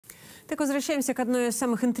Так, возвращаемся к одной из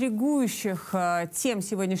самых интригующих тем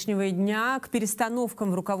сегодняшнего дня, к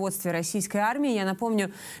перестановкам в руководстве российской армии. Я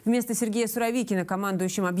напомню, вместо Сергея Суровикина,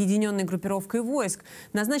 командующим объединенной группировкой войск,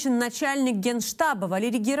 назначен начальник Генштаба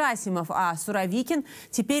Валерий Герасимов, а Суровикин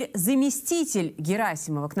теперь заместитель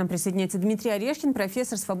Герасимова. К нам присоединяется Дмитрий Орешкин,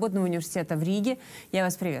 профессор Свободного университета в Риге. Я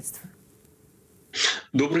вас приветствую.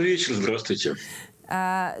 Добрый вечер, здравствуйте.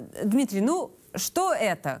 Дмитрий, ну что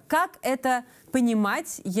это? Как это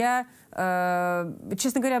понимать? Я,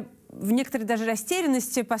 честно говоря, в некоторой даже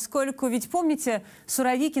растерянности, поскольку, ведь помните,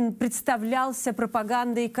 Суровикин представлялся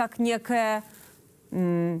пропагандой как некое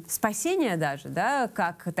спасение даже, да,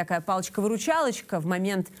 как такая палочка-выручалочка в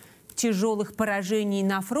момент тяжелых поражений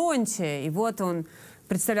на фронте. И вот он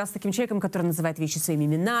представлялся таким человеком, который называет вещи своими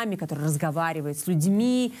именами, который разговаривает с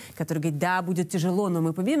людьми, который говорит: да, будет тяжело, но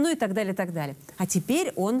мы победим, ну и так далее, и так далее. А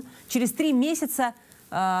теперь он через 3 месяца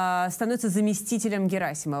становится заместителем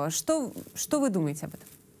Герасимова. Что вы думаете об этом?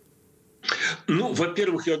 Ну,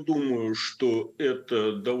 во-первых, я думаю, что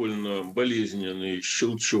это довольно болезненный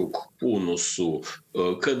щелчок по носу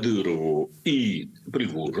Кадырову и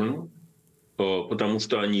Пригожину, потому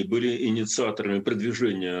что они были инициаторами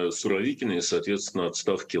продвижения Суровикина и, соответственно,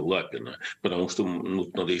 отставки Лапина. Потому что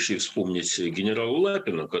надо еще и вспомнить генерала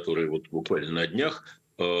Лапина, который вот буквально на днях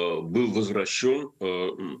был возвращен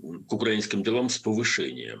к украинским делам с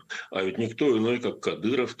повышением. А ведь никто иной, как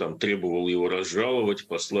Кадыров, там требовал его разжаловать,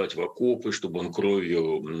 послать в окопы, чтобы он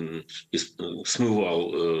кровью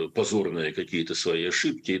смывал позорные какие-то свои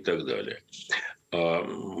ошибки и так далее.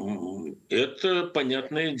 Это,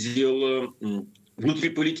 понятное дело,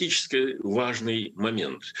 внутриполитически важный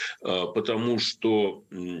момент, потому что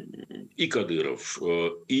и Кадыров,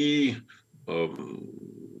 и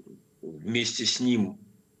вместе с ним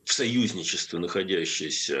в союзничестве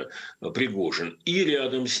находящийся Пригожин и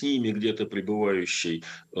рядом с ними где-то пребывающий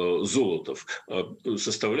Золотов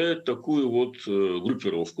составляют такую вот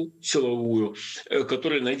группировку силовую,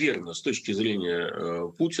 которая, наверное, с точки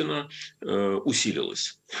зрения Путина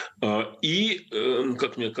усилилась. И,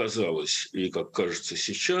 как мне казалось, и как кажется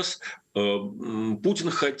сейчас, Путин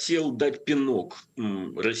хотел дать пинок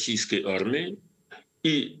российской армии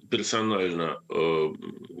и персонально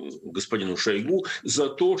господину Шойгу за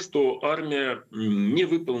то, что армия не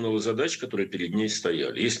выполнила задач, которые перед ней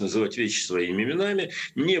стояли. Если называть вещи своими именами,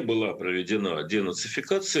 не была проведена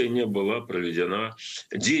денацификация, не была проведена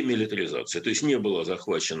демилитаризация. То есть не была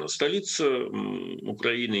захвачена столица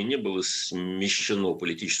Украины, не было смещено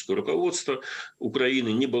политическое руководство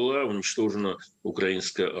Украины, не была уничтожена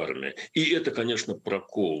украинская армия. И это, конечно,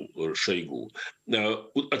 прокол Шойгу.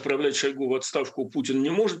 Отправлять Шойгу в отставку Путин не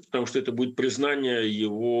может, потому что это будет признание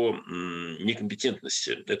его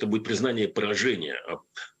некомпетентности, это будет признание поражения. А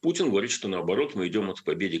Путин говорит, что наоборот, мы идем от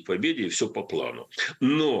победы к победе, и все по плану.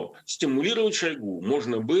 Но стимулировать Шойгу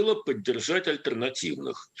можно было поддержать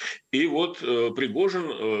альтернативных. И вот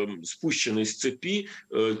Пригожин, спущенный с цепи,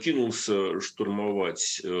 кинулся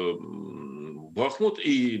штурмовать Бахмут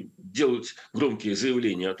и делать громкие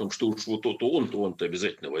заявления о том, что уж вот то-то он-то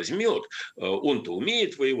обязательно возьмет, он-то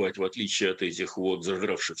умеет воевать, в отличие от этих вот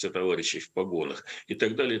зажравшихся товарищей в погонах, и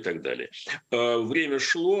так далее, и так далее. Время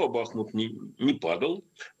шло, а Бахмут не падал.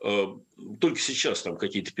 Только сейчас там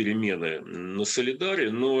какие-то перемены на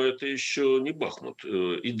Солидаре, но это еще не Бахмут.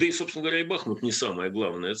 Да и, собственно говоря, и Бахмут не самая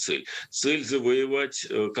главная цель. Цель завоевать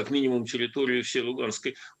как минимум территорию всей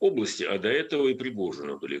Луганской области, а до этого и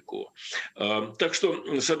Пригожину далеко. Так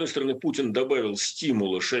что, с одной стороны, Путин добавил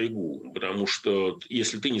стимула Шойгу, потому что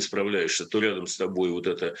если ты не справляешься, то рядом с тобой вот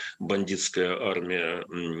эта бандитская армия,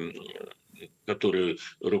 которой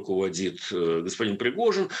руководит господин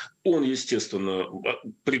Пригожин, он, естественно,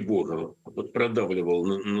 Пригожин продавливал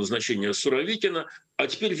назначение Суровикина, а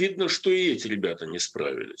теперь видно, что и эти ребята не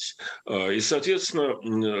справились. И,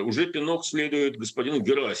 соответственно, уже пинок следует господину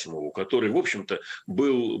Герасимову, который, в общем-то,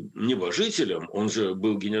 был небожителем, он же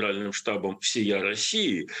был генеральным штабом всея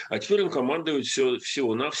России, а теперь он командует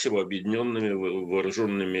всего-навсего объединенными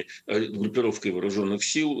вооруженными группировкой вооруженных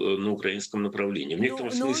сил на украинском направлении. В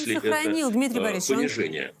некотором смысле это Дмитрий Борисович,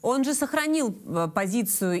 понижение. Он же сохранил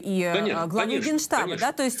позицию и главы Генштаба, конечно.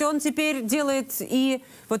 Да? То есть он теперь делает и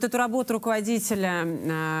вот эту работу руководителя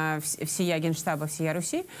всея Генштаба, всея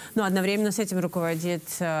Руси, но одновременно с этим руководит...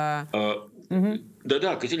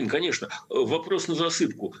 Да-да, Катерина, конечно. Вопрос на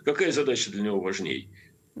засыпку. Какая задача для него важней?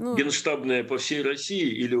 Генштабная по всей России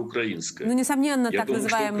или украинская? Ну, несомненно, Я так думаю,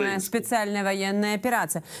 называемая специальная военная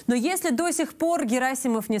операция. Но если до сих пор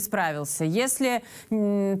Герасимов не справился, если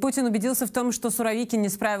Путин убедился в том, что Суровикин не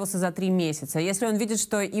справился за 3 месяца, если он видит,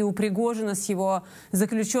 что и у Пригожина с его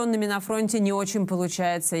заключенными на фронте не очень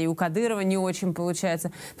получается, и у Кадырова не очень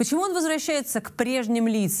получается, почему он возвращается к прежним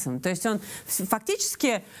лицам? То есть он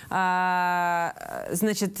фактически,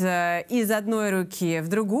 значит, из одной руки в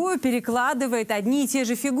другую перекладывает одни и те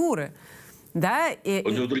же фигуры. Да?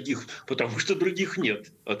 Потому что других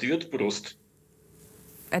нет. Ответ прост.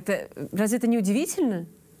 Разве это не удивительно?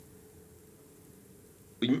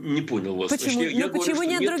 Не понял вас. Почему, Значит, я почему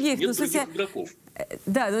говорю, нет других? Нет других игроков.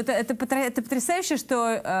 Да, но это потрясающе,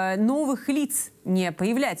 что новых лиц не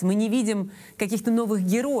появляется. Мы не видим каких-то новых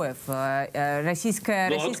героев.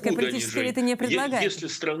 Российская политическая элита не предлагает. Если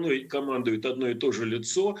страной командует одно и то же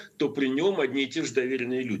лицо, то при нем одни и те же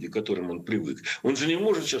доверенные люди, к которым он привык. Он же не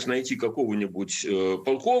может сейчас найти какого-нибудь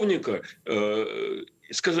полковника,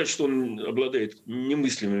 сказать, что он обладает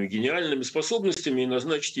немыслимыми гениальными способностями и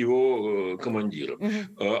назначить его командиром.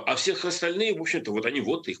 А всех остальных, в общем-то,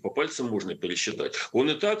 вот их по пальцам можно пересчитать. Он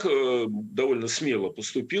и так довольно смело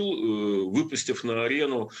поступил, выпустив на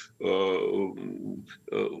арену в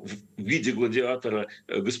виде гладиатора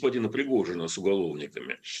господина Пригожина с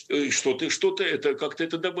уголовниками. Что-то это как-то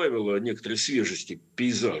это добавило некоторой свежести к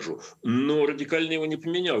пейзажу, но радикально его не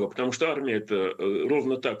поменяло, потому что армия это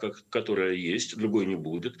ровно та, которая есть, другой не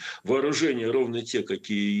будет. Вооружения ровно те,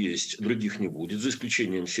 какие есть, других не будет, за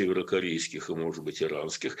исключением северокорейских и, может быть,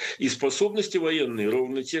 иранских. И способности военные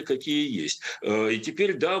ровно те, какие есть. И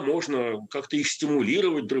теперь, да, можно как-то их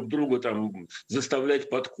стимулировать друг друга, там, заставлять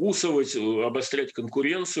подкусывать, обострять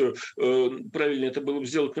конкуренцию. Правильно это было бы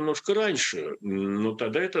сделать немножко раньше, но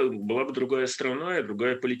тогда это была бы другая страна и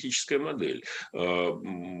другая политическая модель.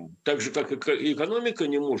 Так же, как и экономика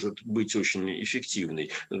не может быть очень эффективной,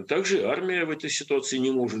 так же и армия в этой ситуации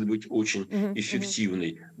не может быть очень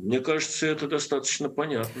эффективной. Мне кажется, это достаточно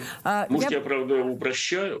понятно. Может, я, правда,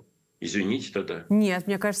 упрощаю? Извините тогда. Нет,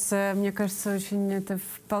 мне кажется, очень это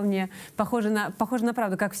вполне похоже на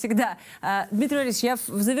правду, как всегда. Дмитрий Валерьевич, я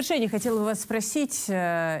в завершении хотела вас спросить, и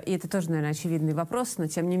это тоже, наверное, очевидный вопрос, но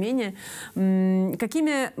тем не менее,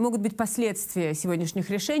 какими могут быть последствия сегодняшних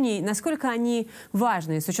решений, насколько они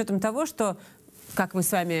важны, с учетом того, что, как мы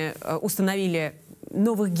с вами установили,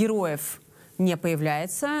 новых героев не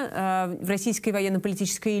появляется, в российской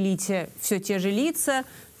военно-политической элите все те же лица,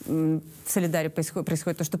 в Солидаре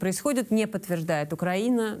происходит то, что происходит, не подтверждает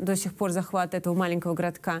Украина до сих пор захват этого маленького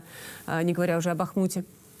городка, не говоря уже об Бахмуте.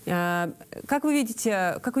 Как вы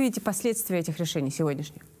видите последствия этих решений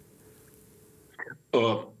сегодняшних?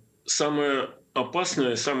 Самое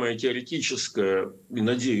опасное, самое теоретическое, и,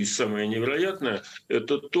 надеюсь, самое невероятное,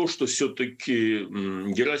 это то, что все-таки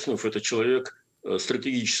Герасимов – это человек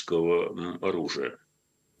стратегического оружия.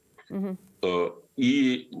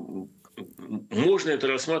 И можно это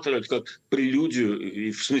рассматривать как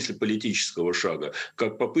прелюдию, в смысле политического шага,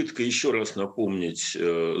 как попытка еще раз напомнить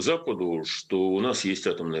Западу, что у нас есть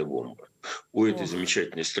атомная бомба. У этой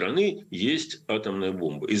замечательной страны есть атомная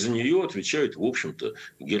бомба. И за нее отвечает, в общем-то,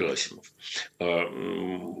 Герасимов.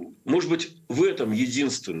 Может быть, в этом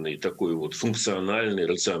единственный такой вот функциональный,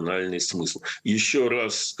 рациональный смысл. Еще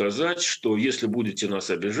раз сказать, что если будете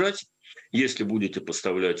нас обижать, если будете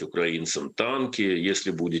поставлять украинцам танки,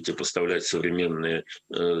 если будете поставлять современные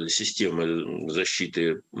системы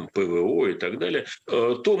защиты ПВО и так далее,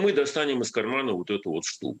 то мы достанем из кармана вот эту вот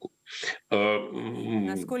штуку.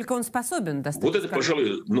 Насколько он способен достать? Вот это,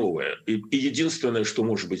 пожалуй, новое. И единственное, что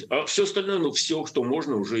может быть. А все остальное, все, что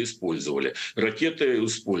можно, уже использовали. Ракеты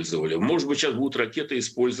использовали. Может быть, сейчас будут ракеты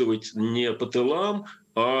использовать не по тылам,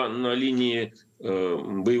 а на линии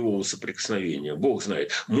боевого соприкосновения. Бог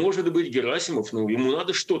знает. Может быть, Герасимов, ему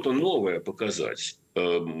надо что-то новое показать.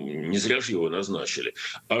 Не зря же его назначили.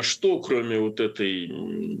 А что, кроме вот этой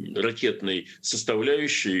ракетной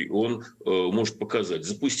составляющей, он может показать?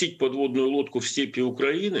 Запустить подводную лодку в степи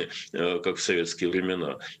Украины, как в советские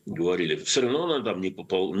времена говорили, все равно она там не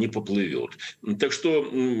поплывет. Так что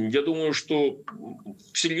я думаю, что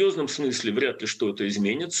в серьезном смысле вряд ли что-то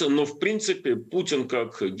изменится, но в принципе Путин,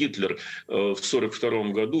 как Гитлер в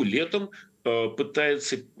 1942 году летом,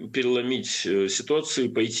 пытается переломить ситуацию и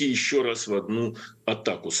пойти еще раз в одну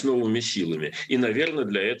атаку с новыми силами. И, наверное,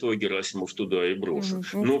 для этого Герасимов туда и брошен.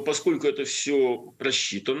 Но поскольку это все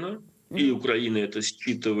просчитано, И Украина это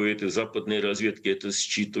считывает, и западные разведки это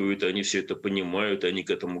считывают, они все это понимают, они к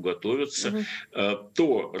этому готовятся.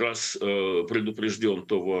 То раз предупрежден,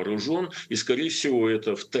 то вооружен, и, скорее всего,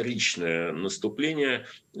 это вторичное наступление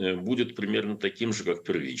будет примерно таким же, как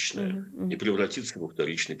первичное, и превратится во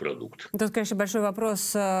вторичный продукт. Тут, конечно, большой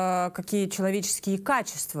вопрос, какие человеческие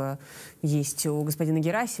качества есть у господина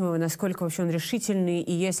Герасимова, насколько вообще он решительный,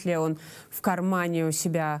 и если он в кармане у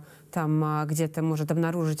себя там где-то может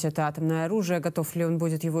обнаружить это атомное оружие, готов ли он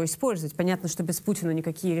будет его использовать. Понятно, что без Путина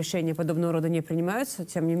никакие решения подобного рода не принимаются,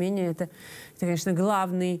 тем не менее, это конечно,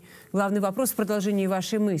 главный вопрос в продолжении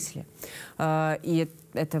вашей мысли. И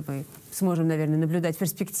это мы сможем, наверное, наблюдать в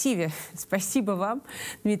перспективе. Спасибо вам.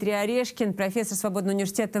 Дмитрий Орешкин, профессор Свободного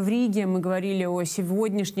университета в Риге. Мы говорили о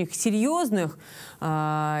сегодняшних серьезных,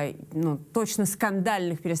 точно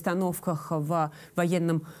скандальных перестановках в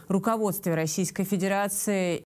военном руководстве Российской Федерации.